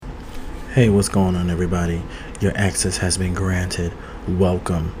Hey, what's going on, everybody? Your access has been granted.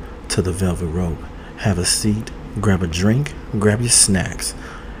 Welcome to the Velvet Rope. Have a seat, grab a drink, grab your snacks,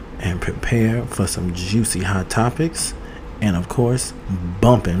 and prepare for some juicy hot topics and, of course,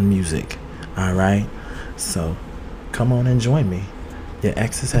 bumping music. Alright? So, come on and join me. Your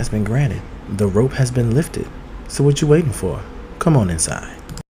access has been granted. The rope has been lifted. So, what you waiting for? Come on inside.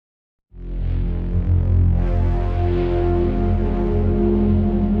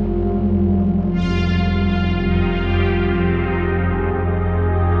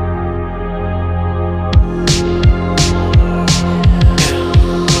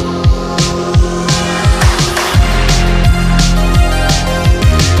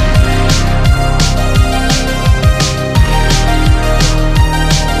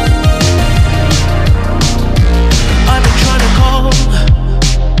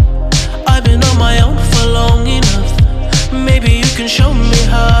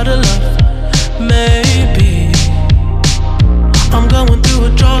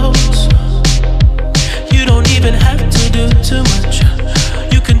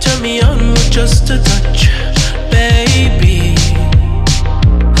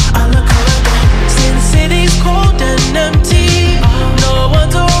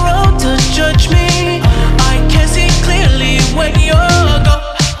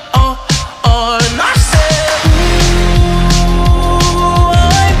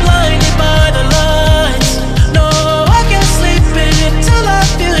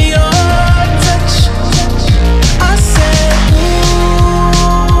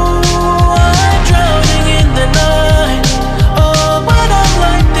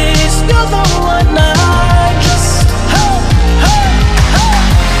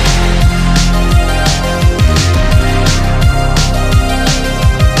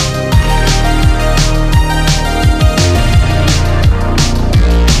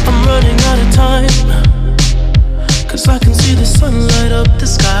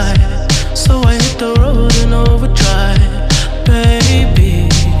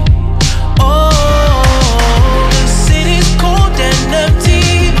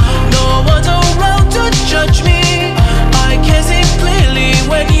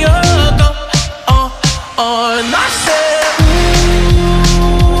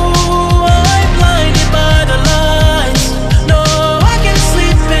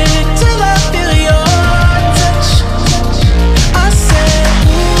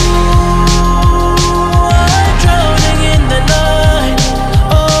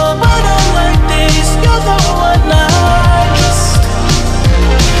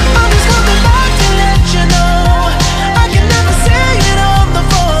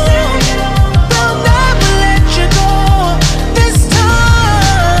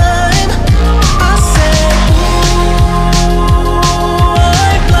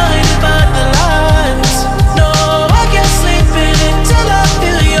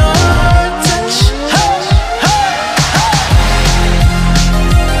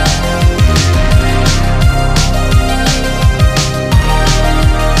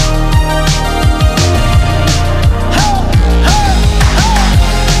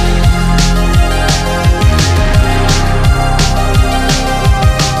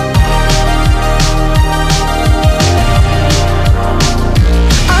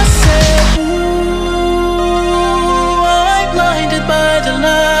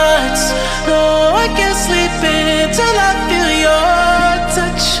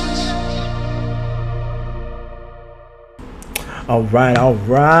 All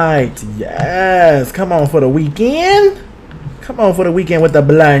right. Yes. Come on for the weekend. Come on for the weekend with the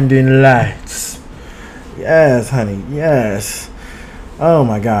blinding lights. Yes, honey. Yes. Oh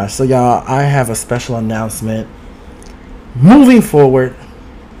my gosh. So y'all, I have a special announcement. Moving forward,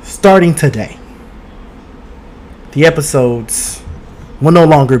 starting today, the episodes will no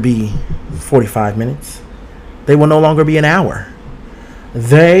longer be 45 minutes. They will no longer be an hour.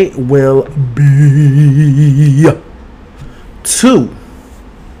 They will be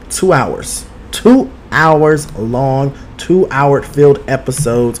 2 hours. 2 hours long, 2-hour filled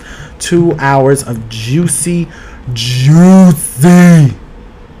episodes, 2 hours of juicy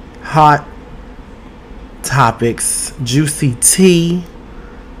hot topics, juicy tea,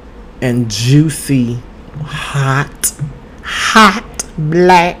 and juicy hot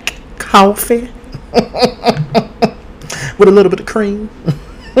black coffee with a little bit of cream.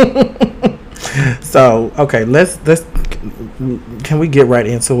 So, okay, let's can we get right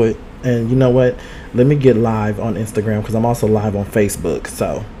into it? And you know what? Let me get live on Instagram because I'm also live on Facebook.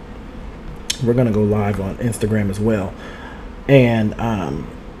 So we're gonna go live on Instagram as well. And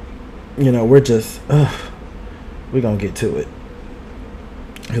we're just we're gonna get to it.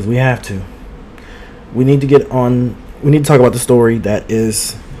 because we have to. We need to get on. We need to talk about the story that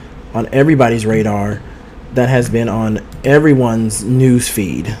is on everybody's radar, that has been on everyone's news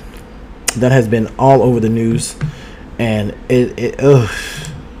feed, that has been all over the news, and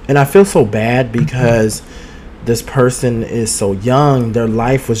and I feel so bad because this person is so young. Their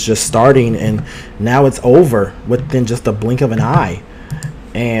life was just starting, and now it's over within just a blink of an eye.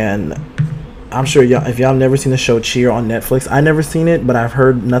 And I'm sure y'all, if y'all never seen the show Cheer on Netflix, I never seen it, but I've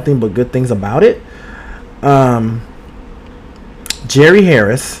heard nothing but good things about it. Jerry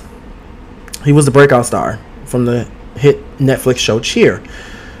Harris, he was the breakout star from the hit Netflix show Cheer.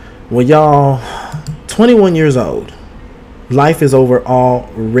 Well, y'all, 21 years old. Life is over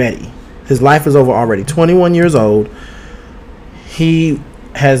already. His life is over already. 21 years old. He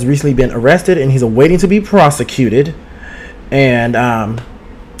has recently been arrested, and he's awaiting to be prosecuted, and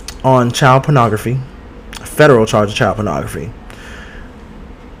on child pornography, a federal charge of child pornography.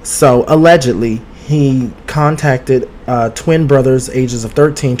 So allegedly, he contacted twin brothers ages of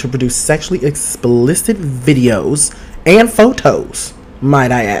 13 to produce sexually explicit videos and photos,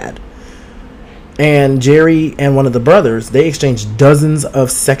 might I add. And Jerry and one of the brothers, they exchanged dozens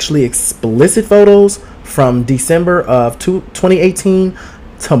of sexually explicit photos from December of 2018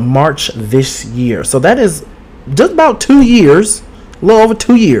 to March this year. So that is just about 2 years, a little over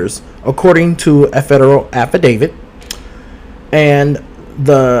 2 years, according to a federal affidavit. And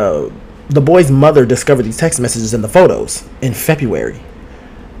the boy's mother discovered these text messages and the photos in February,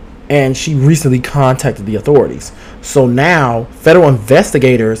 and she recently contacted the authorities. So now federal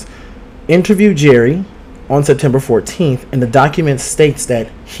investigators interviewed Jerry on September 14th, and the document states that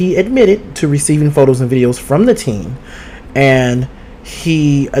he admitted to receiving photos and videos from the teen, and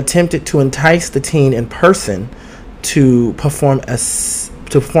he attempted to entice the teen in person to perform a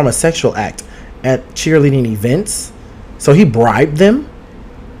sexual act at cheerleading events. So he bribed them.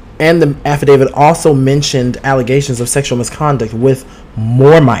 And the affidavit also mentioned allegations of sexual misconduct with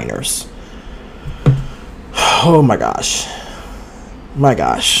more minors. Oh my gosh. My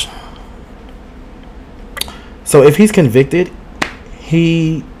gosh. So if he's convicted,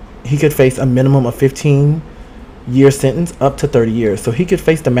 he could face a minimum of 15-year sentence up to 30 years. So he could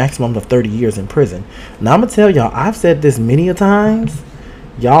face the maximum of 30 years in prison. Now I'm going to tell y'all, I've said this many a times.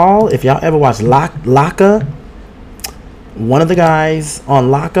 Y'all, if y'all ever watch Lock Up, one of the guys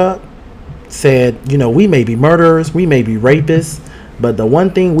on Lockup said, you know, we may be murderers, we may be rapists, but the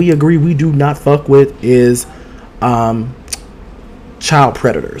one thing we agree we do not fuck with is child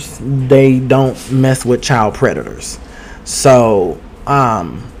predators. They don't mess with child predators. So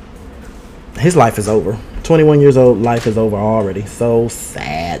his life is over. 21 years old, life is over already. So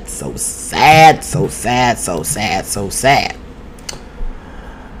sad, so sad, so sad, so sad, so sad.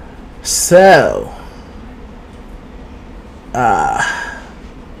 So my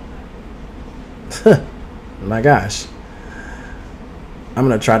gosh, I'm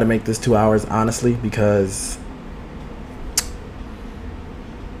gonna try to make this 2 hours, honestly, because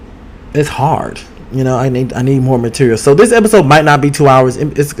it's hard. You know, I need more material. So this episode might not be 2 hours.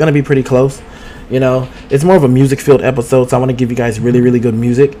 It's gonna be pretty close. You know, it's more of a music filled episode, so I want to give you guys really, really good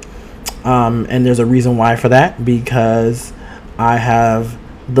music. And there's a reason why for that, because I have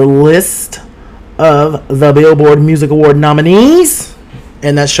the list of the Billboard Music Award nominees,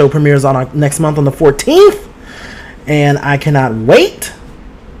 and that show premieres on next month on the 14th, and I cannot wait.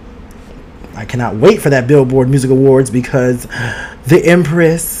 I cannot wait for that Billboard Music Awards, because the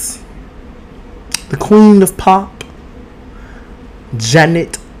Empress, the Queen of Pop,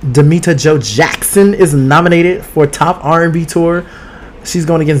 Janet Demita Jo Jackson, is nominated for Top R&B Tour. She's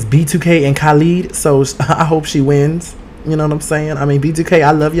going against B2K and Khalid, so I hope she wins. You know what I'm saying? I mean, B2K,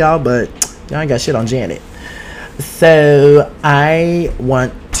 I love y'all, but y'all ain't got shit on Janet. So I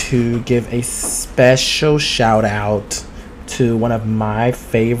want to give a special shout out to one of my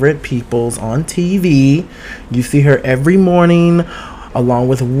favorite peoples on TV. You see her every morning along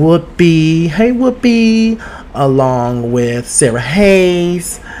with Whoopi. Hey, Whoopi. Along with Sarah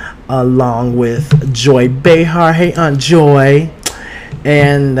Hayes. Along with Joy Behar. Hey, Aunt Joy.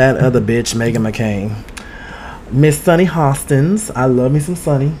 And that other bitch, Meghan McCain. Miss Sunny Hostins. I love me some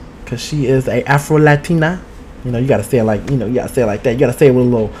Sunny, because she is a Afro-Latina. You know, you gotta say it like, you know, you gotta say it like that. You gotta say it with a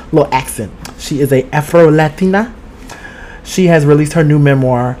little accent. She is a Afro-Latina. She has released her new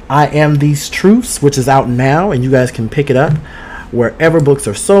memoir, I Am These Truths, which is out now, and you guys can pick it up wherever books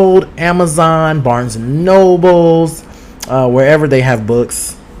are sold. Amazon, Barnes and Nobles, wherever they have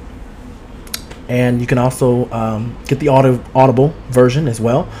books. And you can also get the Audible version as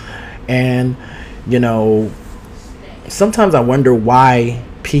well. And, you know, sometimes I wonder why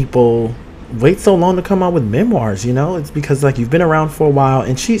people wait so long to come out with memoirs? You know, it's because like you've been around for a while,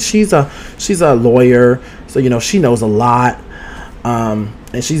 and she's a lawyer, so you know she knows a lot.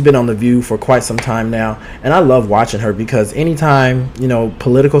 And she's been on The View for quite some time now, and I love watching her because anytime, you know,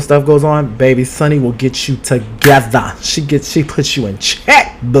 political stuff goes on, baby, Sunny will get you together. She puts you in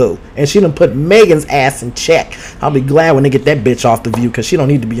check, boo, and she done put Megan's ass in check. I'll be glad when they get that bitch off The View because she don't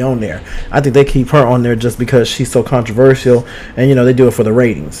need to be on there. I think they keep her on there just because she's so controversial, and you know they do it for the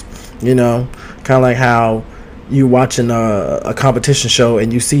ratings. You know, kind of like how you watching a competition show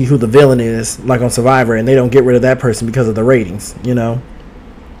and you see who the villain is, like on Survivor, and they don't get rid of that person because of the ratings, you know.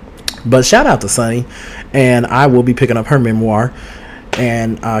 But shout out to Sunny, and I will be picking up her memoir,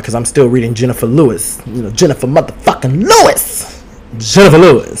 and because I'm still reading Jennifer Lewis, you know, Jennifer motherfucking Lewis, Jennifer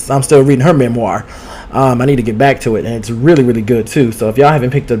Lewis. I'm still reading her memoir. I need to get back to it, and it's really, really good too. So if y'all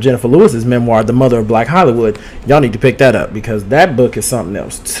haven't picked up Jennifer Lewis's memoir, The Mother of Black Hollywood, y'all need to pick that up because that book is something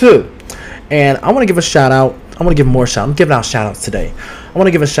else too. And I want to give a shout out. I want to give more shout. I'm giving out shout outs today. I want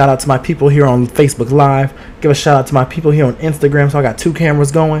to give a shout out to my people here on Facebook Live. Give a shout out to my people here on Instagram. So I got 2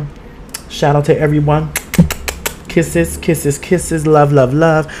 cameras going. Shout out to everyone. Kisses, kisses, kisses, love, love,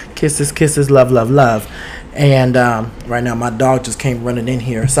 love. Kisses, kisses, love, love, love. And right now my dog just came running in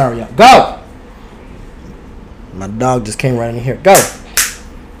here. Sorry, y'all. Go! My dog just came running in here. Go!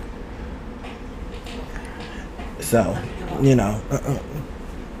 So, you know,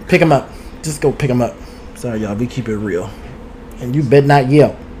 pick him up. Just go pick him up. Sorry, y'all. We keep it real. And you better not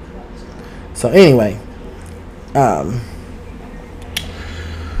yell. So, anyway.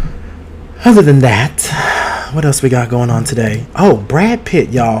 Other than that, what else we got going on today? Oh, Brad Pitt,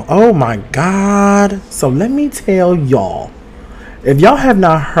 y'all. Oh, my God. So, let me tell y'all. If y'all have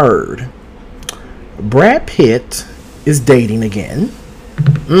not heard, Brad Pitt is dating again.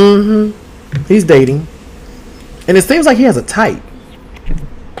 He's dating. And it seems like he has a type.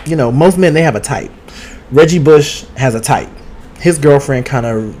 You know, most men, they have a type. Reggie Bush has a type. His girlfriend kind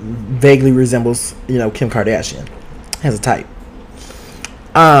of vaguely resembles, you know, Kim Kardashian. Has a type.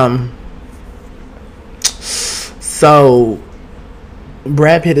 So,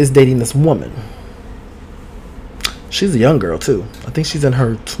 Brad Pitt is dating this woman. She's a young girl, too. I think she's in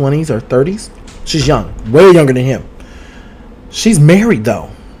her 20s or 30s. She's young. Way younger than him. She's married,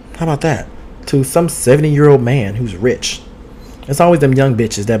 though. How about that? To some 70-year-old man who's rich. It's always them young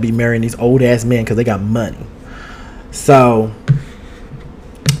bitches that be marrying these old-ass men because they got money. So,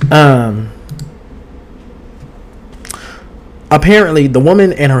 apparently, the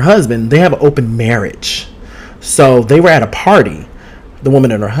woman and her husband, they have an open marriage. So, they were at a party, the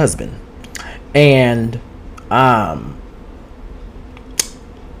woman and her husband. And,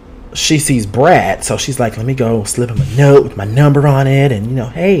 she sees Brad, so she's like, let me go slip him a note with my number on it, and, you know,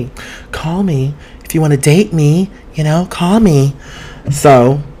 hey, call me if you want to date me, you know, call me.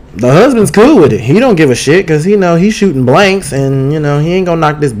 So the husband's cool with it. He don't give a shit because he know he's shooting blanks, and, you know, he ain't gonna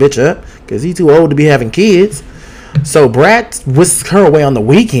knock this bitch up because he's too old to be having kids. So Brad whisked her away on the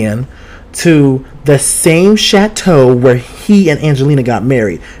weekend to the same chateau where he and Angelina got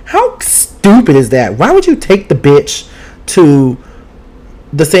married. How stupid is that? Why would you take the bitch to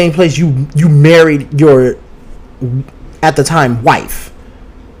the same place you married your, at the time, wife?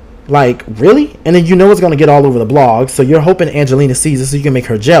 Like, really? And then you know it's going to get all over the blog, so you're hoping Angelina sees it so you can make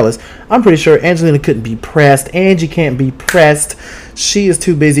her jealous. I'm pretty sure Angelina couldn't be pressed. Angie can't be pressed. She is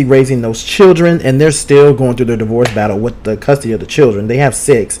too busy raising those children, and they're still going through their divorce battle with the custody of the children. They have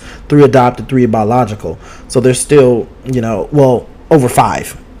 6, 3 adopted, 3 biological. So they're still, you know, well, over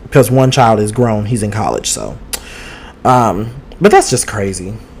 5, because one child is grown. He's in college, so. But that's just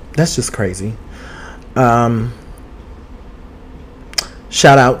crazy. That's just crazy.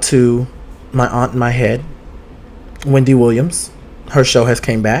 Shout out to my aunt in my head, Wendy Williams. Her show has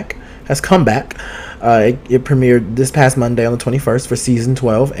come back. It premiered this past Monday on the 21st for season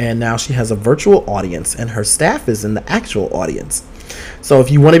 12, and now she has a virtual audience, and her staff is in the actual audience. So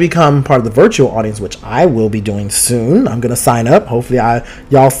if you want to become part of the virtual audience, which I will be doing soon, I'm gonna sign up. Hopefully,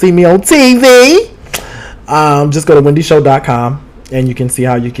 y'all see me on TV. Just go to wendyshow.com, and you can see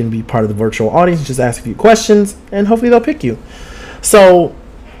how you can be part of the virtual audience. Just ask a few questions, and hopefully they'll pick you. So,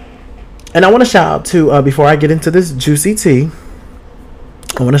 and I want to shout out to, before I get into this juicy tea,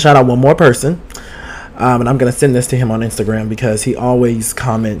 I want to shout out one more person. And I'm going to send this to him on Instagram because he always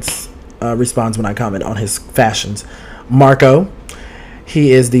responds when I comment on his fashions. Marco,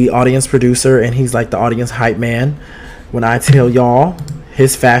 he is the audience producer, and he's like the audience hype man. When I tell y'all,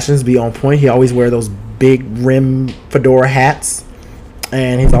 his fashions be on point. He always wear those big rim fedora hats.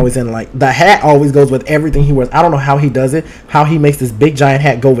 And he's always in, like, the hat always goes with everything he wears. I don't know how he does it, how he makes this big giant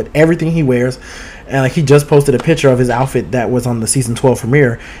hat go with everything he wears. And like he just posted a picture of his outfit that was on the season 12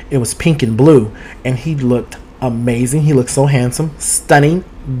 premiere. It was pink and blue, and he looked amazing. He looked so handsome, stunning,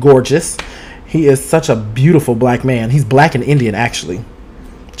 gorgeous. He is such a beautiful black man. He's black and Indian, actually.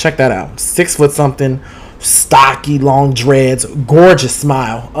 Check that out. 6 foot something, stocky, long dreads, gorgeous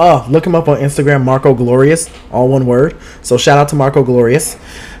smile. Oh, look him up on Instagram, Marco Glorious, all one word. So shout out to Marco Glorious.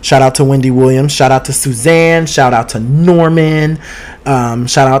 Shout out to Wendy Williams. Shout out to Suzanne. Shout out to Norman.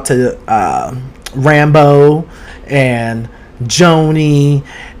 Shout out to Rambo and Joni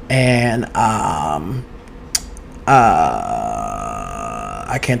and I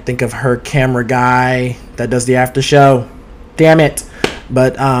can't think of her camera guy that does the after show. Damn it.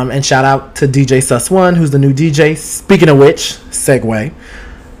 But and shout out to DJ Sus One, who's the new DJ. Speaking of which, segue,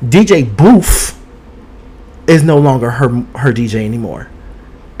 DJ Boof is no longer her DJ anymore.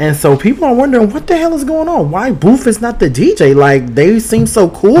 And so people are wondering what the hell is going on. Why Boof is not the DJ? Like, they seem so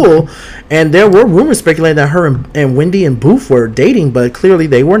cool. And there were rumors speculating that her and Wendy and Boof were dating, but clearly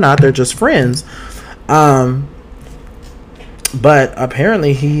they were not. They're just friends. But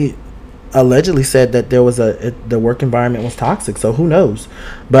apparently he allegedly said that there was the work environment was toxic. So who knows?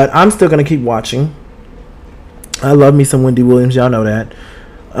 But I'm still going to keep watching. I love me some Wendy Williams. Y'all know that.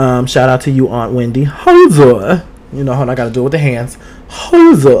 Shout out to you, Aunt Wendy. Huzzah. You know how I got to do it with the hands.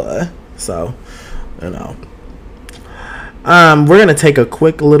 Huzzah. So, you know. We're going to take a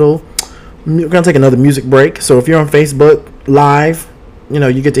quick little... We're going to take another music break. So if you're on Facebook Live, you know,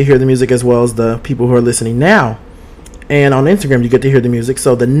 you get to hear the music as well as the people who are listening now. And on Instagram, you get to hear the music.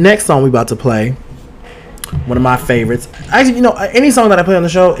 So the next song we're about to play, one of my favorites. Actually, you know, any song that I play on the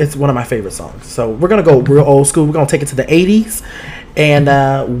show, it's one of my favorite songs. So we're going to go real old school. We're going to take it to the 80s.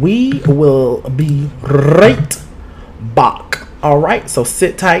 And we will be right back. All right, so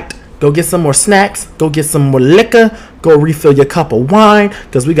sit tight. Go get some more snacks. Go get some more liquor. Go refill your cup of wine,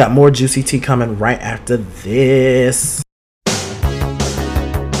 because we got more juicy tea coming right after this.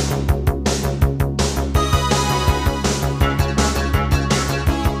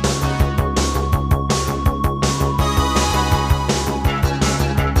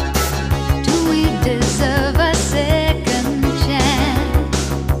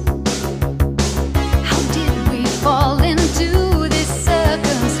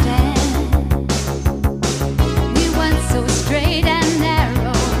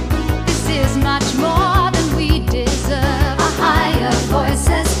 Much more than we deserve.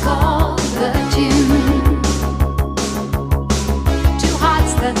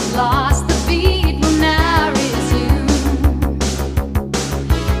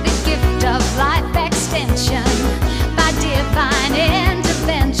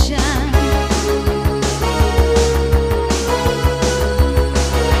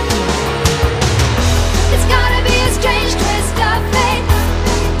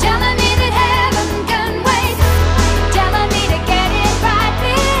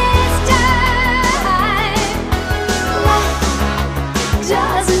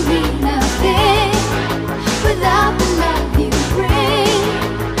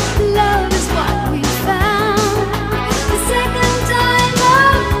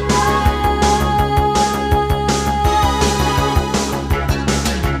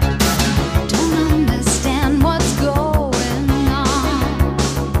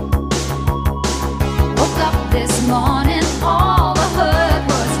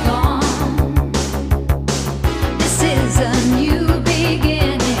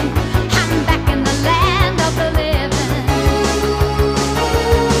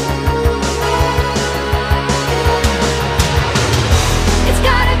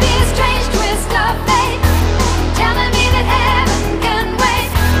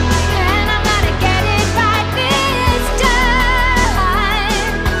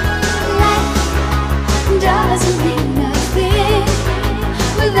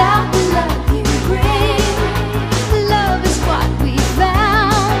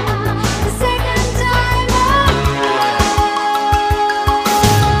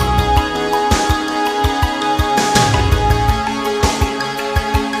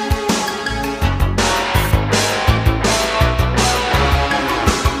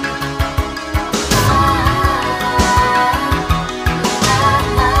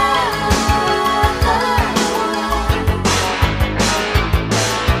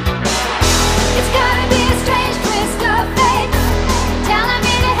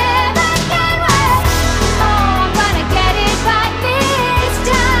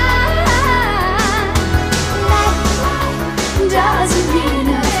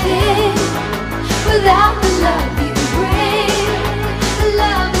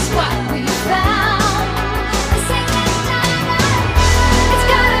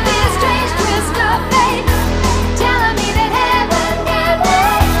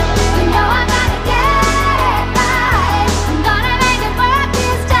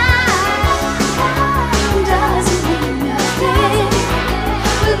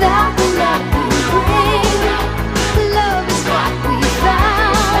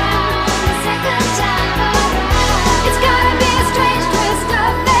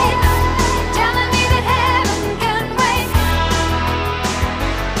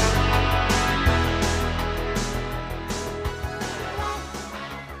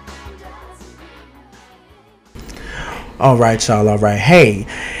 All right, y'all. All right. Hey,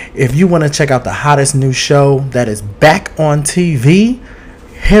 if you want to check out the hottest new show that is back on TV,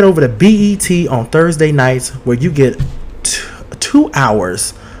 head over to BET on Thursday nights, where you get 2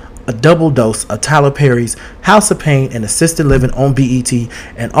 hours, a double dose of Tyler Perry's House of Pain and Assisted Living on BET.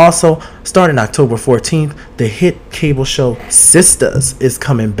 And also, starting October 14th, the hit cable show Sisters is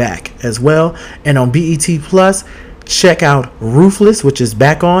coming back as well. And on BET Plus, check out Ruthless, which is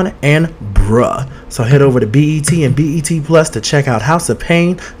back on, and Bruh. So head over to BET and BET Plus to check out House of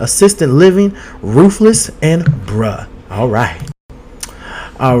Pain, Assisted Living, Ruthless, and Bruh. All right.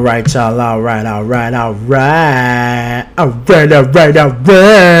 All right, y'all. All right.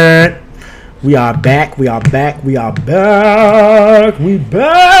 We are back. We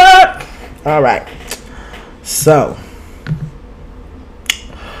back. All right. So,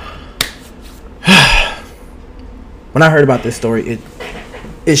 when I heard about this story,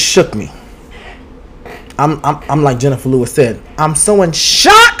 it shook me. I'm like Jennifer Lewis said, I'm so in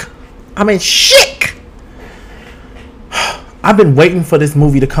shock. I'm in shock. I've been waiting for this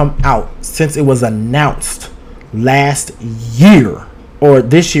movie to come out since it was announced last year, or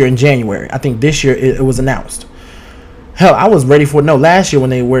this year in January. I think this year it was announced. Hell, I was ready for it. No, last year when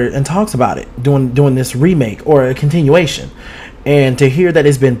they were in talks about it, doing this remake or a continuation. And to hear that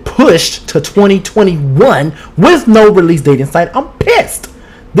it's been pushed to 2021 with no release date in sight, I'm pissed.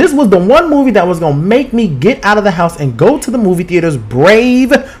 This was the one movie that was going to make me get out of the house and go to the movie theaters, brave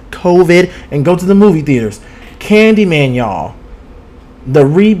COVID, and go to the movie theaters. Candyman, y'all. The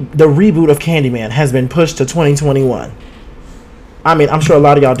reboot of Candyman has been pushed to 2021. I mean, I'm sure a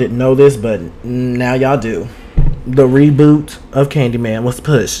lot of y'all didn't know this, but now y'all do. The reboot of Candyman was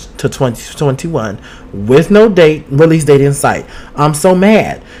pushed to 2021 with no release date in sight. I'm so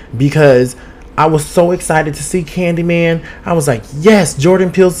mad because I was so excited to see Candyman. I was like, yes,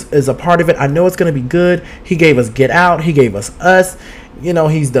 Jordan Peele is a part of it. I know it's going to be good. He gave us Get Out. He gave us Us. You know,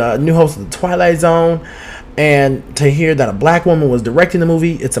 he's the new host of The Twilight Zone. And to hear that a black woman was directing the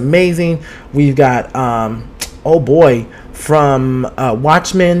movie, it's amazing. We've got, from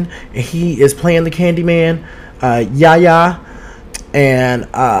Watchmen. He is playing the Candyman. Yaya. And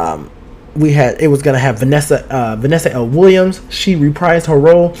it was going to have Vanessa L. Williams. She reprised her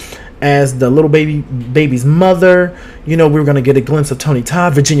role as the little baby's mother. You know, we were going to get a glimpse of Tony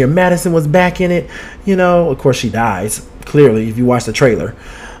Todd. Virginia Madison was back in it. You know, of course she dies, clearly, if you watch the trailer.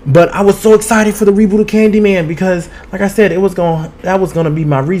 But I was so excited for the reboot of Candyman because, like I said, that was going to be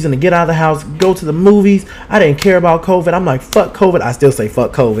my reason to get out of the house, go to the movies. I didn't care about COVID. I'm like, fuck COVID. I still say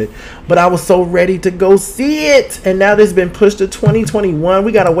fuck COVID. But I was so ready to go see it. And now this has been pushed to 2021.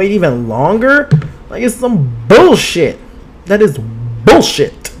 We got to wait even longer? Like, it's some bullshit. That is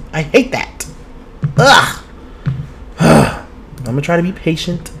bullshit. I hate that. Ugh. I'm going to try to be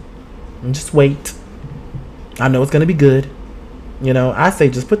patient and just wait. I know it's going to be good. You know, I say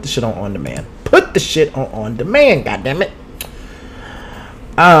just put the shit on demand. Put the shit on demand, goddammit.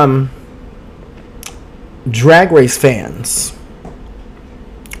 Drag Race fans.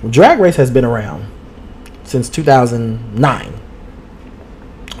 Drag Race has been around since 2009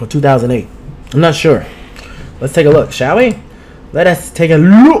 or 2008. I'm not sure. Let's take a look, shall we? Let us take a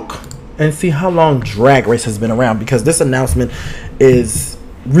look and see how long Drag Race has been around, because this announcement is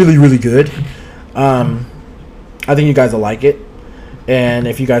really, really good. I think you guys will like it. And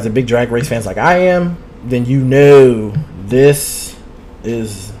if you guys are big Drag Race fans like I am, then you know this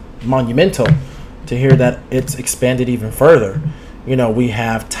is monumental to hear that it's expanded even further. You know, we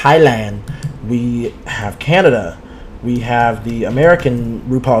have Thailand, we have Canada, we have the American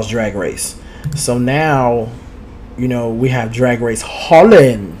RuPaul's Drag Race. So now, you know, we have Drag Race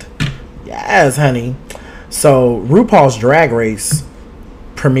Holland. Yes, honey. So RuPaul's Drag Race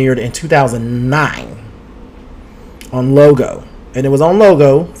premiered in 2009 on Logo. And it was on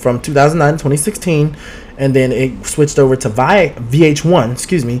Logo from 2009 to 2016. And then it switched over to VH1,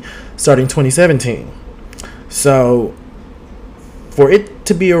 starting 2017. So for it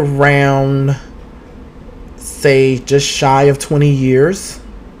to be around, say, just shy of 20 years,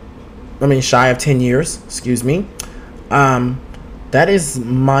 shy of 10 years, that is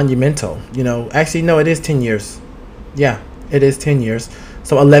monumental. You know, actually, no, it is 10 years. Yeah, it is 10 years.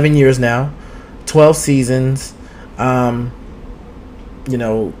 So 11 years now, 12 seasons, you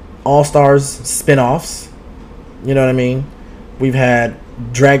know, All-Stars spinoffs. You know what I mean? We've had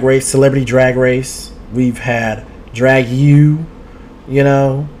Drag Race, Celebrity Drag Race. We've had Drag U, you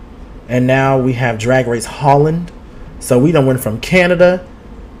know. And now we have Drag Race Holland. So we done went from Canada.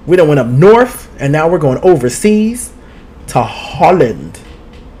 We done went up north. And now we're going overseas to Holland.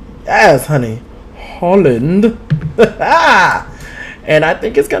 Yes, honey. Holland. And I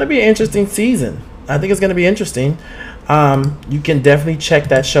think it's going to be an interesting season. I think it's going to be interesting. You can definitely check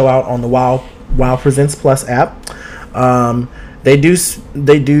that show out on the Wow Presents Plus app. They do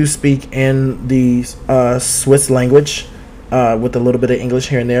speak in the Swiss language with a little bit of English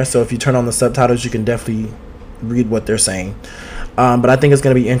here and there. So if you turn on the subtitles, you can definitely read what they're saying. But I think it's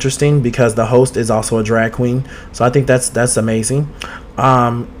going to be interesting because the host is also a drag queen. So I think that's amazing.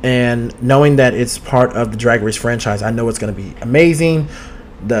 And knowing that it's part of the Drag Race franchise, I know it's going to be amazing.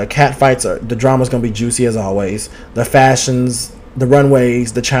 The cat fights the drama's going to be juicy as always. The fashions, the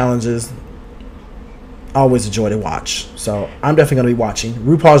runways, the challenges, always a joy to watch. So I'm definitely going to be watching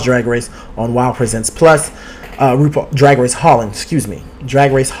RuPaul's Drag Race on Wow Presents Plus. RuPaul Drag Race Holland,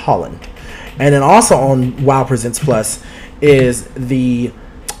 Drag Race Holland. And then also on Wow Presents Plus is the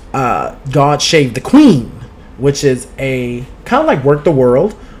God Save the Queen, which is a kind of like Work the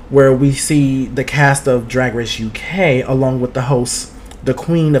World, where we see the cast of Drag Race UK along with the host, the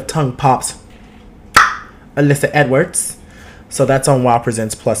Queen of Tongue Pops, Alyssa Edwards. So that's on Wow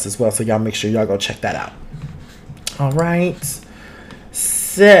Presents Plus as well. So y'all make sure y'all go check that out. All right.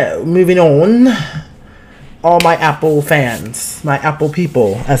 So moving on. All my Apple fans, my Apple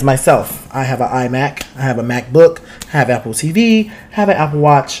people, as myself, I have an iMac, I have a MacBook, I have Apple TV, I have an Apple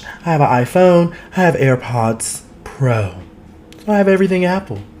Watch, I have an iPhone, I have AirPods Pro. So I have everything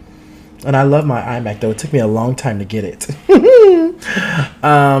Apple. And I love my iMac, though. It took me a long time to get it.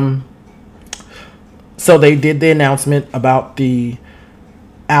 So they did the announcement about the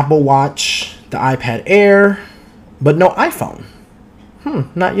Apple Watch, the iPad Air, but no iPhone.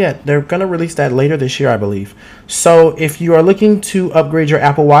 Not yet. They're going to release that later this year, I believe. So if you are looking to upgrade your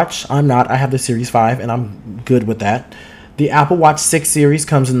Apple Watch, I'm not. I have the Series 5, and I'm good with that. The Apple Watch 6 series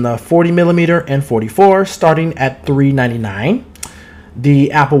comes in the 40mm and 44, starting at $399.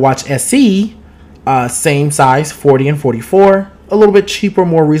 The Apple Watch SE, same size, 40 and 44. A little bit cheaper,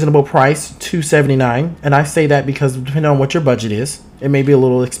 more reasonable price, $279. And I say that because depending on what your budget is, it may be a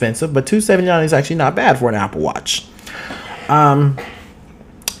little expensive, but $279 is actually not bad for an Apple Watch.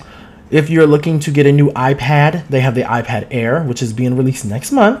 If you're looking to get a new iPad, they have the iPad Air, which is being released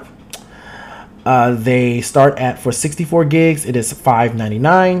next month. They start at, for 64 gigs, it is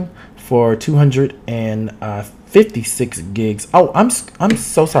 $599. For 256 gigs. Oh, I'm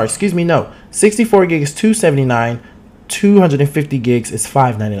so sorry. Excuse me. No, 64 gigs, $279. 250 gigs is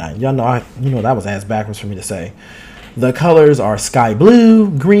 $599. Y'all know that was ass backwards for me to say. The colors are sky blue,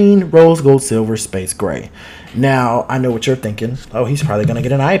 green, rose gold, silver, space gray. Now, I know what you're thinking. Oh, he's probably going to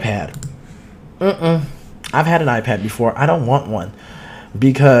get an iPad. I've had an iPad before. I don't want one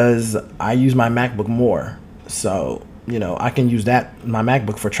because I use my MacBook more. So, I can use my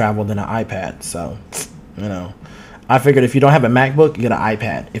MacBook for travel than an iPad. So, I figured if you don't have a MacBook, get an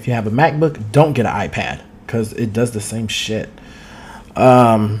iPad. If you have a MacBook, don't get an iPad because it does the same shit.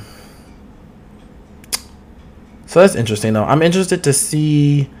 So that's interesting, though. I'm interested to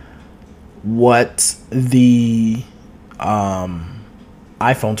see what the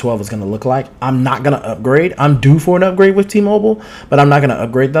iPhone 12 is going to look like. I'm not going to upgrade. I'm due for an upgrade with T-Mobile, but I'm not going to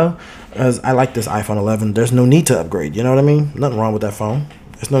upgrade, though, because I like this iPhone 11. There's no need to upgrade. You know what I mean? Nothing wrong with that phone.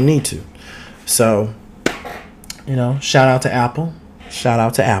 There's no need to. So, shout out to Apple. Shout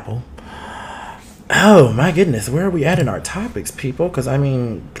out to Apple. Oh, my goodness. Where are we at in our topics, people? Because,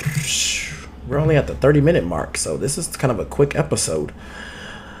 we're only at the 30-minute mark, so this is kind of a quick episode.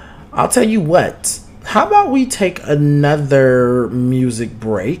 I'll tell you what. How about we take another music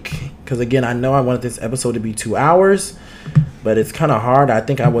break? Because, again, I know I wanted this episode to be 2 hours, but it's kind of hard. I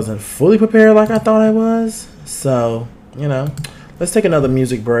think I wasn't fully prepared like I thought I was. So, let's take another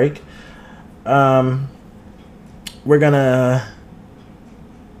music break. We're going to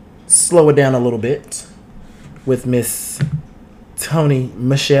slow it down a little bit with Miss Toni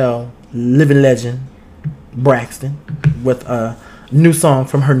Michelle, living legend, Braxton, with a new song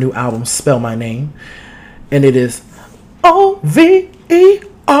from her new album, Spell My Name. And it is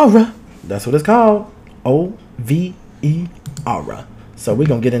O-V-E-R-A. That's what it's called. O-V-E-R-A. So we're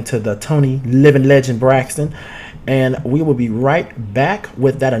going to get into the Toni living legend Braxton. And we will be right back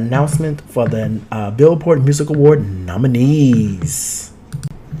with that announcement for the Billboard Music Award nominees.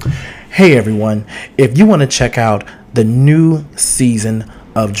 Hey everyone, if you want to check out the new season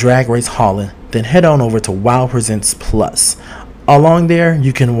of Drag Race Holland, then head on over to Wow Presents Plus. Along there,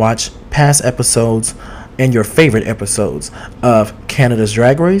 you can watch past episodes and your favorite episodes of Canada's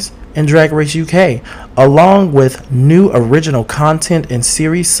Drag Race and Drag Race UK, along with new original content and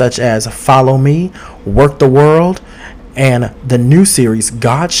series such as Follow Me, Work the World, and the new series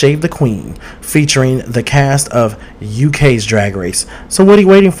God Save the Queen, featuring the cast of UK's Drag Race. So what are you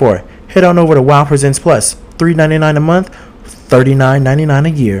waiting for? Head on over to Wow Presents Plus, $3.99 a month, $39.99 a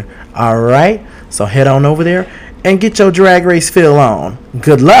year. All right, so head on over there and get your drag race feel on.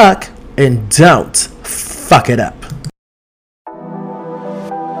 Good luck and don't fuck it up.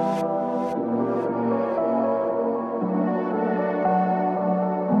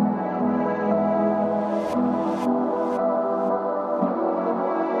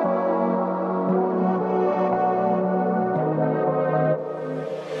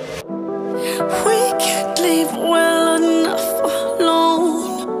 We can't leave well enough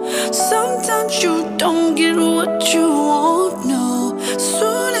alone. Sometimes you don't get what you want, no.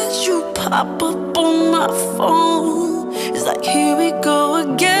 Soon as you pop up on my phone, it's like here we go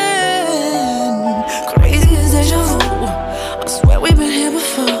again. Crazy as deja vu, I swear we've been here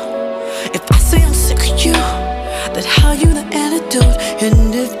before. If I say I'm sick of you, then how you the antidote?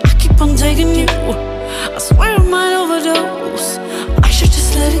 And if I keep on taking you, I swear I might overdose. I should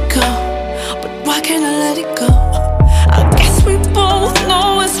just let it go, but why can't I let it go? I guess we both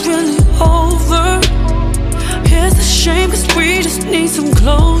know it's really over. Here's a shame, cause we just need some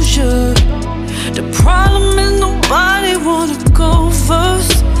closure. The problem is nobody wanna go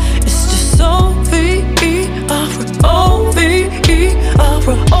first. It's just O-V-E-R, O-V-E-R,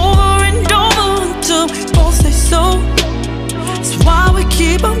 over and over until we both say so. That's why we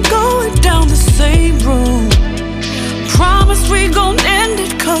keep on going down the same road. Promise we gon' end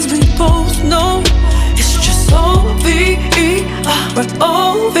it cause we both know it's just O-V-E-R,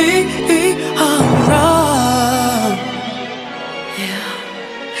 O-V-E-R. Yeah,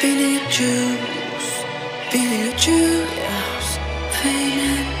 feeling your juice, feeling your juice,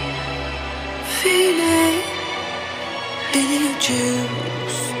 feeling, feeling, feeling your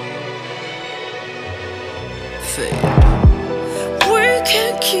juice, feeling. We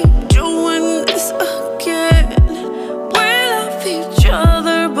can't keep doing this again. We love each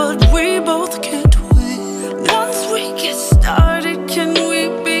other, but we both can't win. Once we get started, can we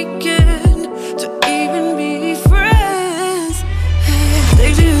begin to even be friends?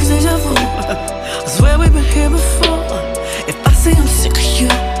 Deja vu, deja vu, I swear we've been here before. If I say I'm sick of you,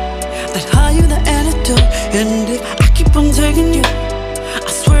 then are you the antidote? And if I keep on taking you, I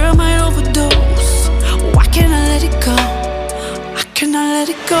swear I might overdose. Why can't I let it go? Can I let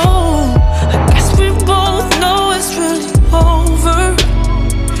it go? I guess we both know it's really over.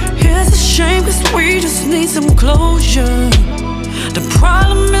 Here's a shame cause we just need some closure. The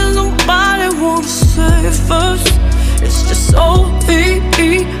problem is nobody wants to say first. It's just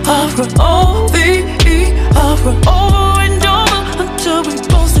O-V-E-R, O-V-E-R, over and over until we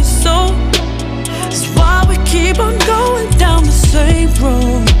both say so. That's why we keep on going down the same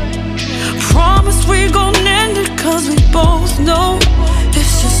road. Promise we gon' end it cause we both know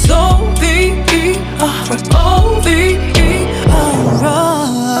it's just O-V-E-R, O-V-E-R.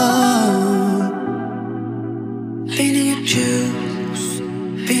 Feeling your juice,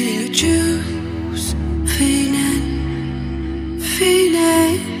 feeling your juice, feeling,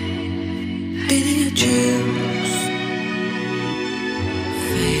 feeling, feeling your juice,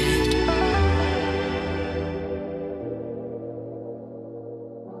 feeling.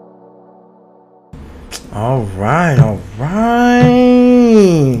 All right, all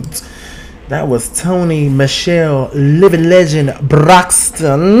right. That was Tony Michelle, living legend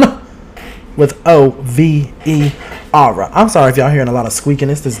Braxton with O-V-E-R. I'm sorry if y'all hearing a lot of squeaking.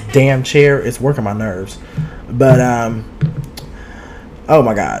 It's this damn chair. It's working my nerves. But, oh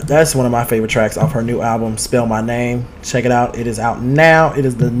my God. That's one of my favorite tracks off her new album, Spell My Name. Check it out. It is out now. It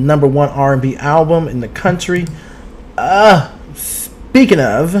is the #1 R&B album in the country. Speaking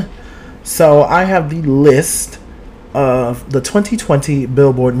of... So I have the list of the 2020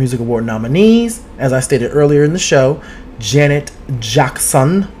 Billboard Music Award nominees. As I stated earlier in the show, Janet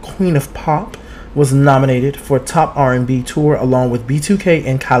Jackson, Queen of Pop, was nominated for Top R&B Tour along with B2K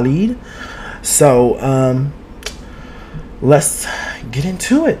and Khalid. So let's get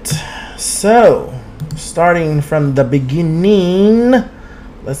into it. So starting from the beginning,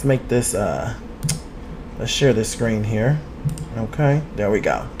 let's make this, let's share this screen here. Okay, there we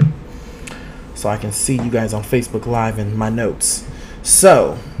go. So I can see you guys on Facebook Live and my notes.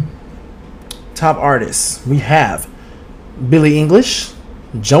 So, top artists. We have Billie Eilish,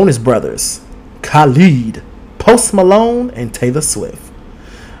 Jonas Brothers, Khalid, Post Malone, and Taylor Swift.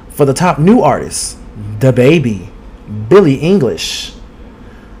 For the top new artists, DaBaby, Billie Eilish,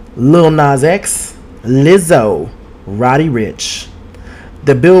 Lil Nas X, Lizzo, Roddy Ricch.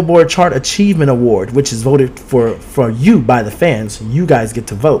 The Billboard Chart Achievement Award, which is voted for you by the fans. You guys get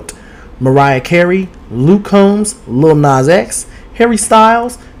to vote. Mariah Carey, Luke Combs, Lil Nas X, Harry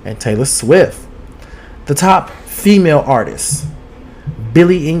Styles, and Taylor Swift. The top female artists: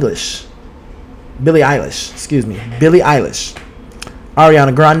 Billie Eilish,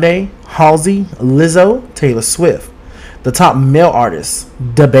 Ariana Grande, Halsey, Lizzo, Taylor Swift. The top male artists: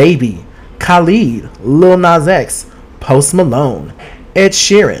 DaBaby, Khalid, Lil Nas X, Post Malone, Ed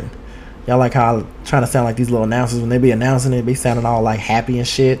Sheeran. Y'all like how I trying to sound like these little announcers when they be announcing it, be sounding all like happy and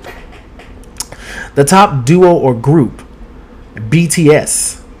shit. The top duo or group: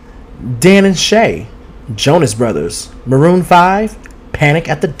 BTS, Dan and Shay, Jonas Brothers, Maroon 5, Panic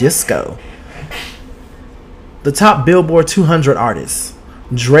at the Disco. The top Billboard 200 artists: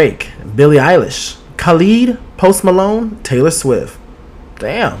 Drake, Billie Eilish, Khalid, Post Malone, Taylor Swift.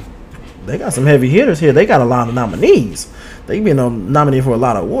 Damn, they got some heavy hitters here. They got a lot of nominees. They been nominated for a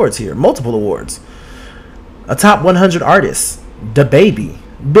lot of awards here, multiple awards. A top 100 artists: DaBaby,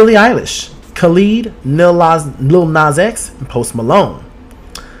 Billie Eilish, Khalid, Lil Nas X, and Post Malone.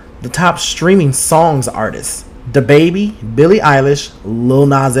 The top streaming songs artists: DaBaby, Billie Eilish, Lil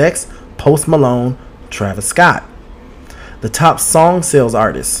Nas X, Post Malone, Travis Scott. The top song sales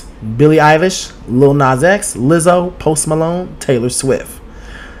artists: Billie Eilish, Lil Nas X, Lizzo, Post Malone, Taylor Swift.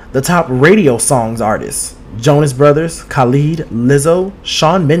 The top radio songs artists: Jonas Brothers, Khalid, Lizzo,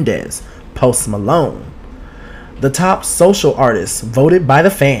 Shawn Mendes, Post Malone. The top social artists voted by the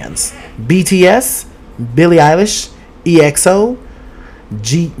fans: BTS, Billie Eilish, EXO,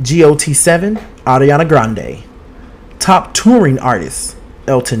 GOT7, Ariana Grande. Top touring artists: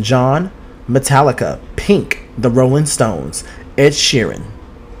 Elton John, Metallica, Pink, The Rolling Stones, Ed Sheeran.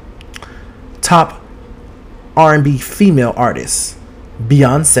 Top R&B female artists: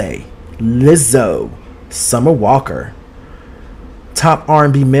 Beyonce, Lizzo, Summer Walker. Top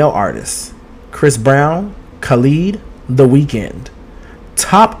R&B male artists: Chris Brown, Khalid, The Weeknd.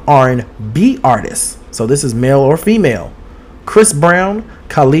 Top R&B artists, so this is male or female: Chris Brown,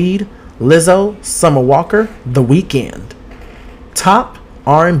 Khalid, Lizzo, Summer Walker, The Weeknd. Top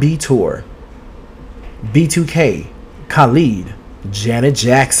R&B tour: B2K, Khalid, Janet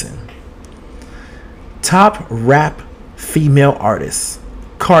Jackson. Top rap female artists: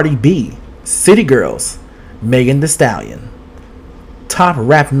 Cardi B, City Girls, Megan Thee Stallion. Top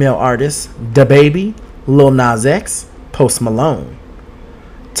rap male artists: DaBaby, Lil Nas X, Post Malone.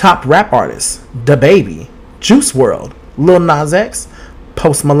 Top rap artists: DaBaby, Juice WRLD, Lil Nas X,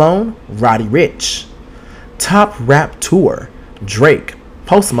 Post Malone, Roddy Ricch. Top rap tour: Drake,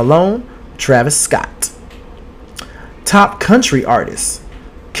 Post Malone, Travis Scott. Top country artists: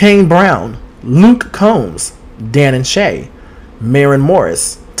 Kane Brown, Luke Combs, Dan and Shay, Maren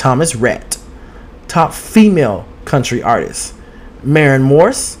Morris, Thomas Rhett. Top female country artists: Maren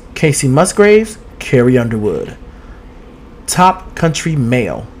Morris, Casey Musgraves, Carrie Underwood. Top country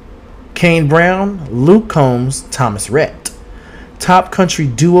male: Kane Brown, Luke Combs, Thomas Rhett. Top country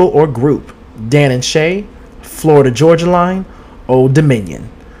duo or group: Dan and Shay, Florida Georgia Line, Old Dominion.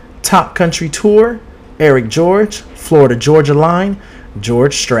 Top country tour: Eric George, Florida Georgia Line,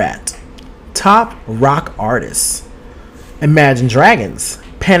 George Strait. Top rock artists: Imagine Dragons,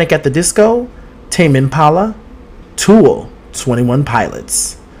 Panic at the Disco, Tame Impala, Tool, 21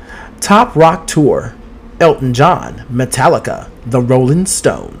 Pilots. Top rock tour: Elton John, Metallica, The Rolling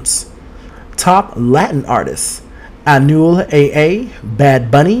Stones. Top Latin artists: Anuel AA,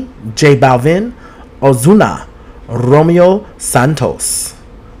 Bad Bunny, J Balvin, Ozuna, Romeo Santos.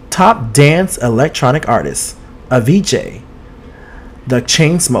 Top dance electronic artists: Avicii, The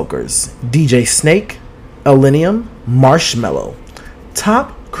Chainsmokers, DJ Snake, Illenium, Marshmello.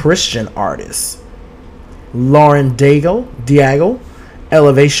 Top Christian artists: Lauren Diago,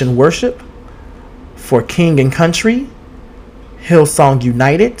 Elevation Worship, For King and Country, Hillsong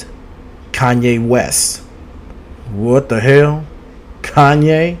United, Kanye West. What the hell?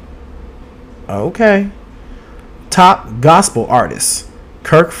 Kanye? Okay. Top gospel artists: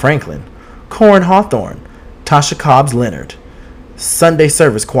 Kirk Franklin, Corin Hawthorne, Tasha Cobbs Leonard. Sunday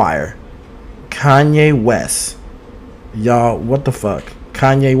Service Choir, Kanye West. Y'all, what the fuck?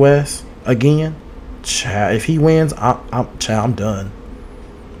 Kanye West again? Child, if he wins, I'm done.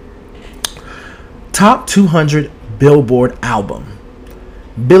 Top 200 Billboard album: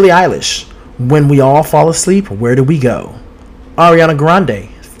 Billie Eilish, When We All Fall Asleep, Where Do We Go? Ariana Grande,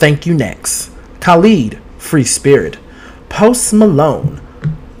 Thank You Next. Khalid, Free Spirit. Post Malone,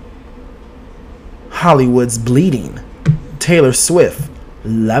 Hollywood's Bleeding. Taylor Swift,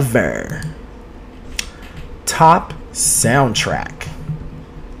 Lover. Top soundtrack.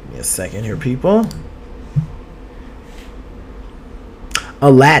 Give me a second here, people.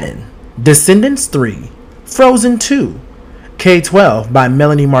 Aladdin, Descendants 3, Frozen 2, K-12 by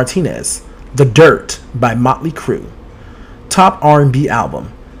Melanie Martinez, The Dirt by Motley Crue. Top R&B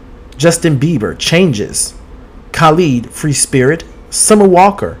album: Justin Bieber, Changes. Khalid, Free Spirit. Summer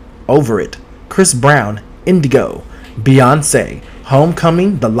Walker, Over It. Chris Brown, Indigo. Beyonce,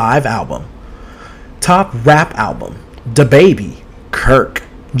 Homecoming, the live album. Top rap album. DaBaby, Kirk.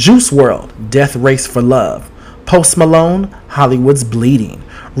 Juice WRLD, Death Race for Love. Post Malone, Hollywood's Bleeding.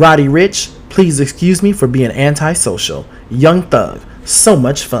 Roddy Ricch, Please Excuse Me for Being Antisocial. Young Thug, So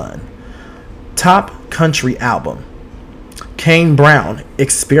Much Fun. Top country album. Kane Brown,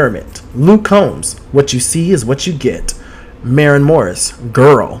 Experiment. Luke Combs, What You See Is What You Get. Maren Morris,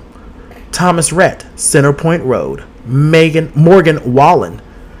 Girl. Thomas Rhett, Centerpoint Road. Morgan Wallen,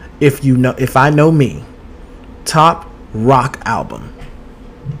 If I Know Me. Top rock album.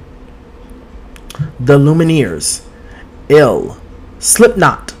 The Lumineers, Ill.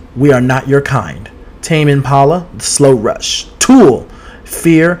 Slipknot, We Are Not Your Kind. Tame Impala, The Slow Rush. Tool,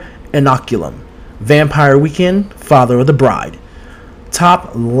 Fear Inoculum. Vampire Weekend, Father of the Bride.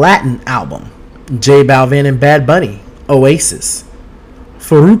 Top Latin album. J Balvin and Bad Bunny, Oasis.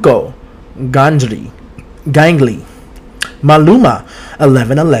 Farruko, Gangly. Maluma,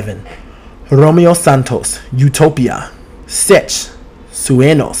 1111. Romeo Santos, Utopia. Sech,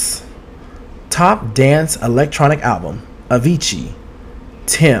 Sueños. Top dance electronic album. Avicii.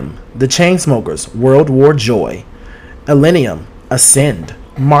 Tim, The Chainsmokers, World War Joy. Illenium, Ascend.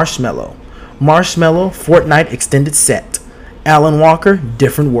 Marshmello, Fortnite Extended Set. Alan Walker,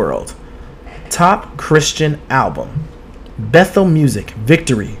 Different World. Top Christian album. Bethel Music,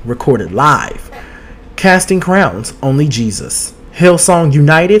 Victory, recorded live. Casting Crowns, Only Jesus. Hillsong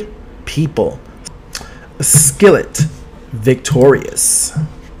United, People. Skillet, Victorious.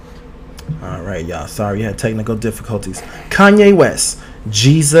 Alright, y'all. Sorry you had technical difficulties. Kanye West,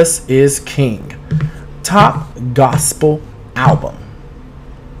 Jesus is King. Top gospel album.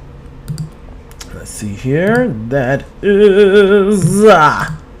 Let's see here. That is...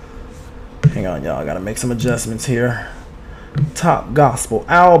 hang on, y'all. I gotta make some adjustments here. Top gospel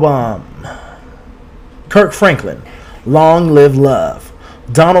album. Kirk Franklin, Long Live Love.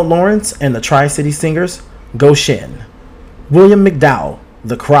 Donald Lawrence and the Tri-City Singers, Goshen. William McDowell,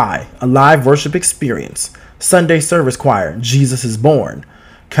 The Cry, a live worship experience. Sunday Service Choir, Jesus is Born.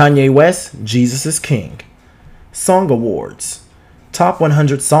 Kanye West, Jesus is King. Song Awards. Top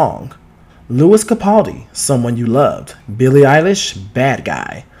 100 Song. Lewis Capaldi, Someone You Loved. Billie Eilish, Bad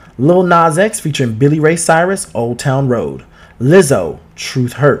Guy. Lil Nas X featuring Billy Ray Cyrus, Old Town Road. Lizzo,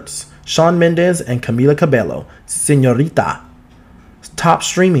 Truth Hurts. Shawn Mendes and Camila Cabello, Señorita. Top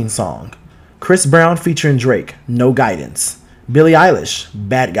streaming song. Chris Brown featuring Drake, No Guidance. Billie Eilish,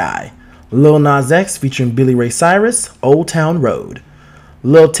 Bad Guy. Lil Nas X featuring Billy Ray Cyrus, Old Town Road.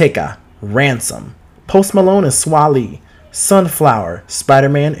 Lil Tecca, Ransom. Post Malone and Swali, Sunflower,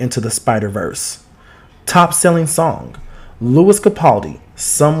 Spider-Man Into the Spider-Verse. Top selling song. Lewis Capaldi,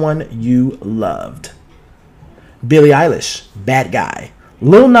 Someone You Loved. Billie Eilish, Bad Guy.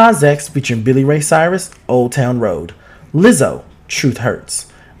 Lil Nas X featuring Billy Ray Cyrus, Old Town Road. Lizzo, Truth Hurts.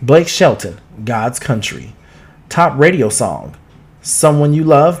 Blake Shelton, God's Country. Top radio song. Someone You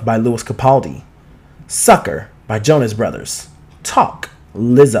Love by Lewis Capaldi. Sucker by Jonas Brothers. Talk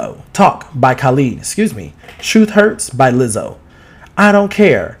by Khalid, Truth Hurts by Lizzo. I Don't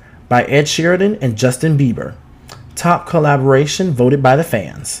Care by Ed Sheeran and Justin Bieber. Top collaboration voted by the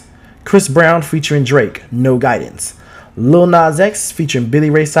fans. Chris Brown featuring Drake, No Guidance. Lil Nas X featuring Billy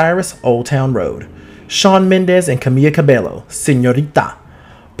Ray Cyrus, Old Town Road. Shawn Mendes and Camila Cabello, Señorita.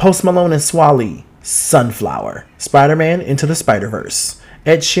 Post Malone and Swali, Sunflower. Spider-Man Into the Spider-Verse.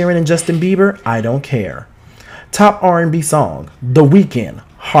 Ed Sheeran and Justin Bieber, I Don't Care. Top R&B song. The Weeknd,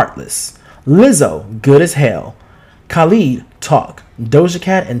 Heartless. Lizzo, Good as Hell. Khalid, Talk. Doja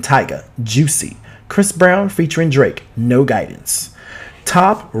Cat and Tyga, Juicy. Chris Brown featuring Drake, No Guidance.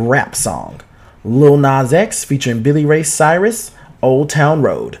 Top rap song. Lil Nas X featuring Billy Ray Cyrus, Old Town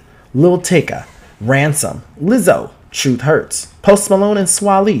Road. Lil Tecca, Ransom. Lizzo, Truth Hurts. Post Malone and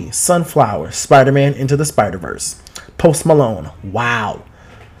Swali, Sunflower, Spider-Man Into the Spider-Verse. Post Malone, Wow.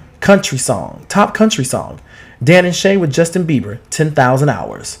 Country song. Top country song. Dan and Shay with Justin Bieber, 10,000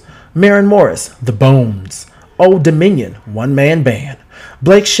 Hours. Maren Morris, The Bones. Old Dominion, One Man Band.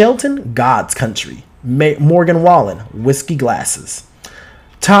 Blake Shelton, God's Country. Morgan Wallen, Whiskey Glasses.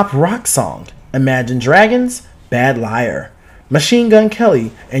 Top rock song. Imagine Dragons, Bad Liar. Machine Gun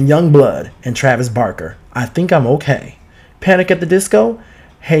Kelly and Young Blood and Travis Barker, I Think I'm Okay. Panic at the Disco,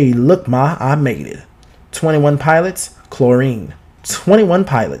 Hey Look Ma, I Made It. 21 Pilots, Chlorine. 21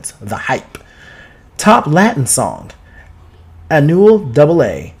 Pilots, The Hype. Top Latin song. Anuel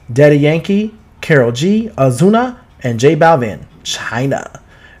AA, Daddy Yankee, Karol G, Ozuna, and J Balvin, China.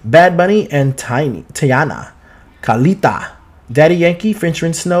 Bad Bunny and Tiana, Calita. Daddy Yankee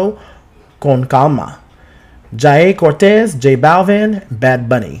featuring Snow, Con Calma. Jay Cortez, J Balvin, Bad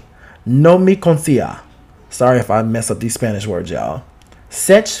Bunny. No Me Concia, Sorry if I mess up these Spanish words, y'all.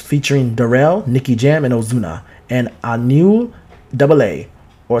 Sech featuring Darrell, Nicky Jam, and Ozuna. And Anuel AA,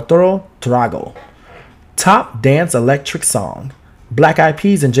 Otro Trago. Top Dance Electric Song. Black Eyed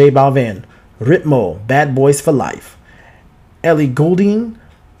Peas and J Balvin. Ritmo, Bad Boys for Life. Ellie Goulding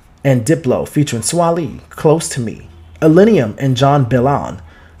and Diplo featuring Swali, Close to Me. Illenium and John Bellan,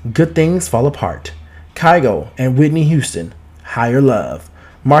 Good Things Fall Apart. Kygo and Whitney Houston, Higher Love.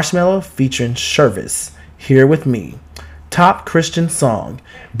 Marshmello featuring Shervis, Here With Me. Top Christian Song.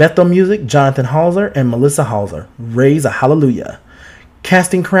 Bethel Music, Jonathan Halser and Melissa Halser, Raise a Hallelujah.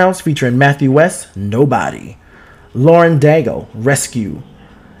 Casting Crowns featuring Matthew West, Nobody. Lauren Daigle, Rescue.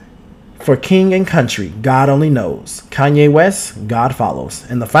 For King and Country, God Only Knows. Kanye West, God Follows.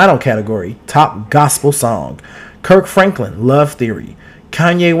 In the final category, Top Gospel Song. Kirk Franklin, Love Theory.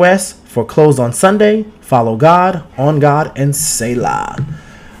 Kanye West, For Close on Sunday, Follow God, On God, and Selah.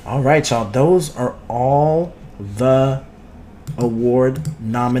 All right, y'all. Those are all the award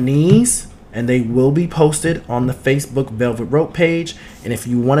nominees, and they will be posted on the Facebook Velvet Rope page. And if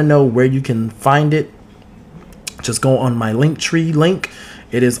you want to know where you can find it, just go on my Linktree link.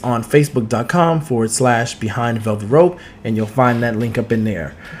 It is on facebook.com/Behind Velvet Rope, and you'll find that link up in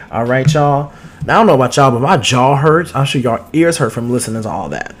there. All right, y'all. Now, I don't know about y'all, but my jaw hurts. I'm sure y'all ears hurt from listening to all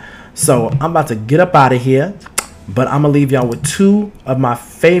that. So I'm about to get up out of here, but I'm going to leave y'all with two of my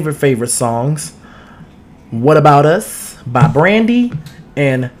favorite songs. What About Us by Brandy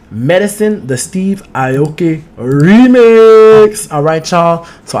and Medicine, the Steve Aoki remix. All right, y'all.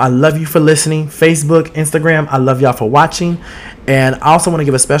 So I love you for listening. Facebook, Instagram, I love y'all for watching. And I also want to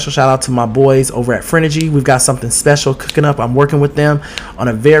give a special shout out to my boys over at Phrenergy. We've got something special cooking up. I'm working with them on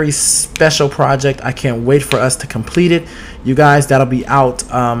a very special project. I can't wait for us to complete it. You guys, that'll be out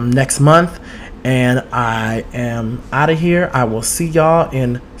next month. And I am out of here. I will see y'all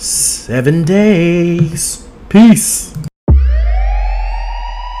in 7 days. Peace.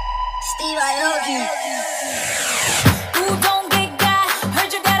 Steve Aoki.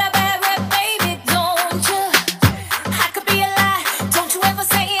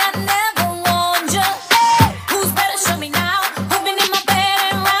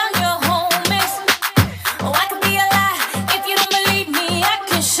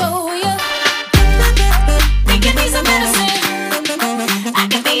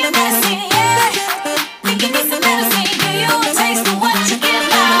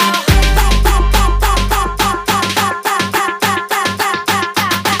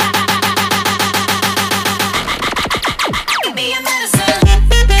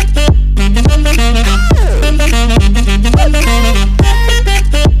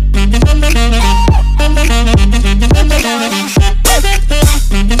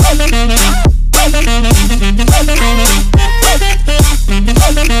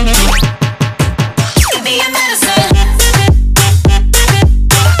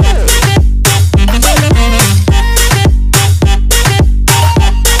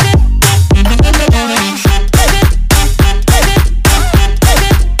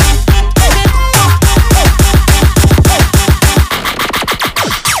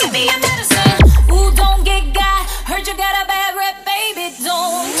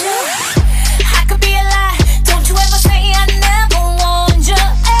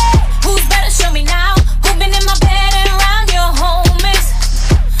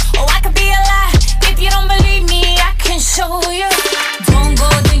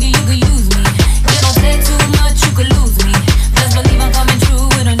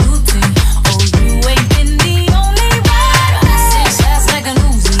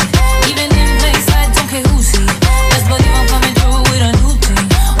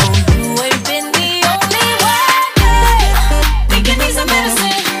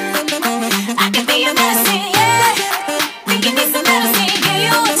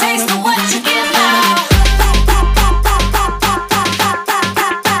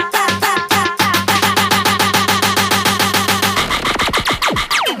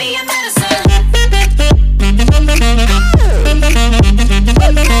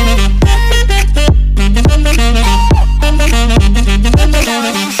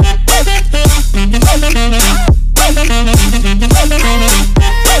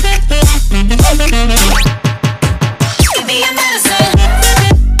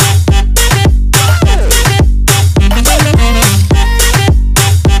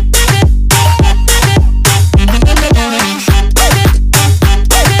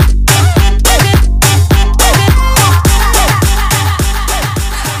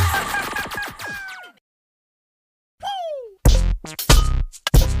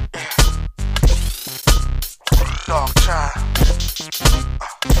 Dog child,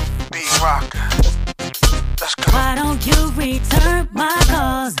 beat rocker. Let's go. Why don't you return my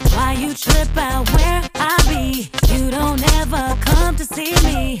calls? Why you trip out where I be? You don't ever come to see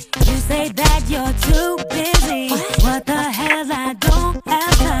me. You say that you're too busy. What the hell, I don't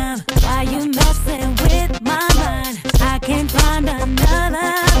have time. Why you messing with my mind? I can find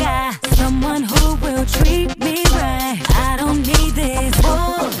another guy, someone who will treat me right. I don't need this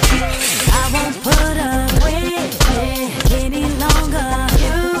bullshit. I won't put up with it any longer.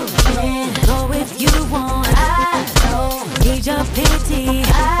 You can go if you want. I don't need your pity.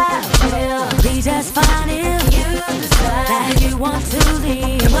 I will be just fine if you decide that you want to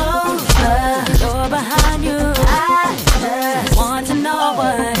leave. Close the door behind you. I just want to know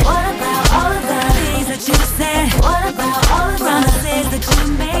what about all of the things that you said? What about all of the promises that you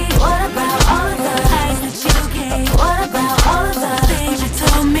made? What about all of the lies that you gave? What about all of the things you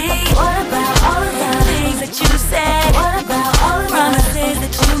told me? What about all of the things that you said? What about all of the promises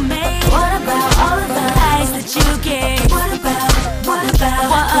that you made? What about all of the lies that you gave? What about us? What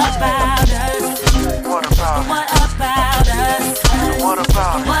about us? What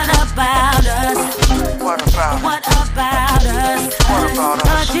about us? What about us?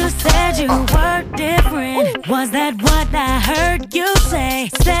 Thought you said you were different. Was that what I heard you say?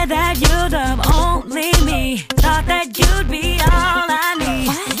 Said that you'd love only me. Thought that you'd be all I need.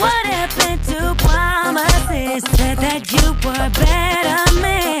 What happened to promises? Said that you were a better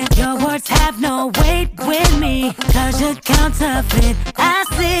man. Your words have no weight with me, 'cause you're counterfeit, I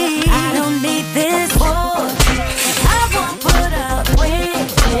see. I don't need this bullshit. I won't put up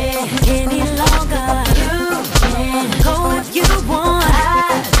with it any longer. You can go if you want.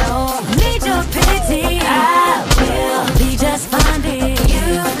 I don't need your pity. I will be just fine if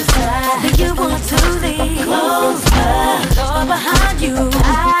you decide that you want to leave. Close the door behind you.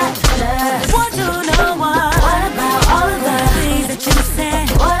 I just want to know what about all of the things that you said?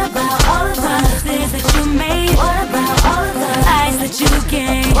 What about all of the promises that you made? What about all of the lies that you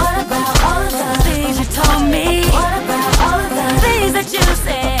gave? What about all of the things you told me? What about all of the things that you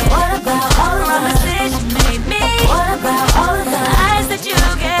said? What about all of the promises you made me? What about all of the lies that you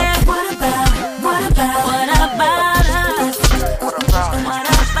gave? What about us? What about us?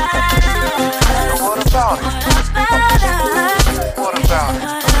 What about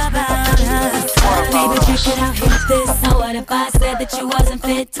us? Maybe you could have hit this. Now what if I said that you wasn't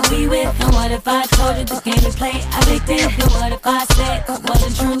fit to be with? And what if I told you this game we play addicted? And what if I said it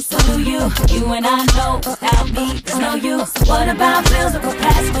wasn't true? So do you? You and I know without me there's no use. What about bills that were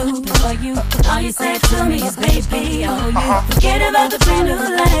past due for you? All you said to me is baby, I owe you. Forget about the brand new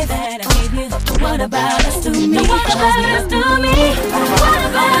life that I gave you. But what about us to me? What about us to me? What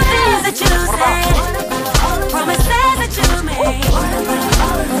about things that you said? Promises that you made?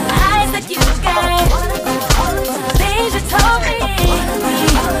 Lies that you gave? Things you told me?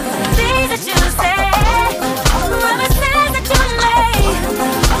 Things that you said? Promises that you made?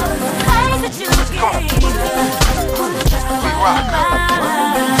 Lies that you gave? What about us?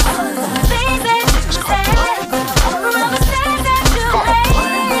 Things that you said? Promises that you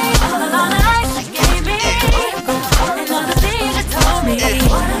made? All the lies you gave me? And all the things you told me?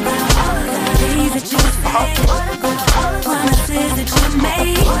 Things that you said? Promises that you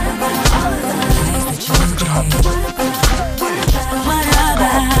made? Lies that you gave? What about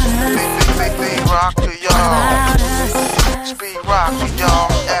us? Speed rock to y'all. Speed rock to y'all.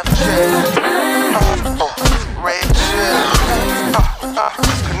 FJ. Red Jill.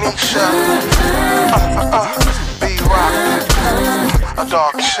 Kanisha. Speed rock. A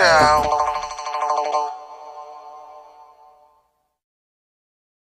dark shower.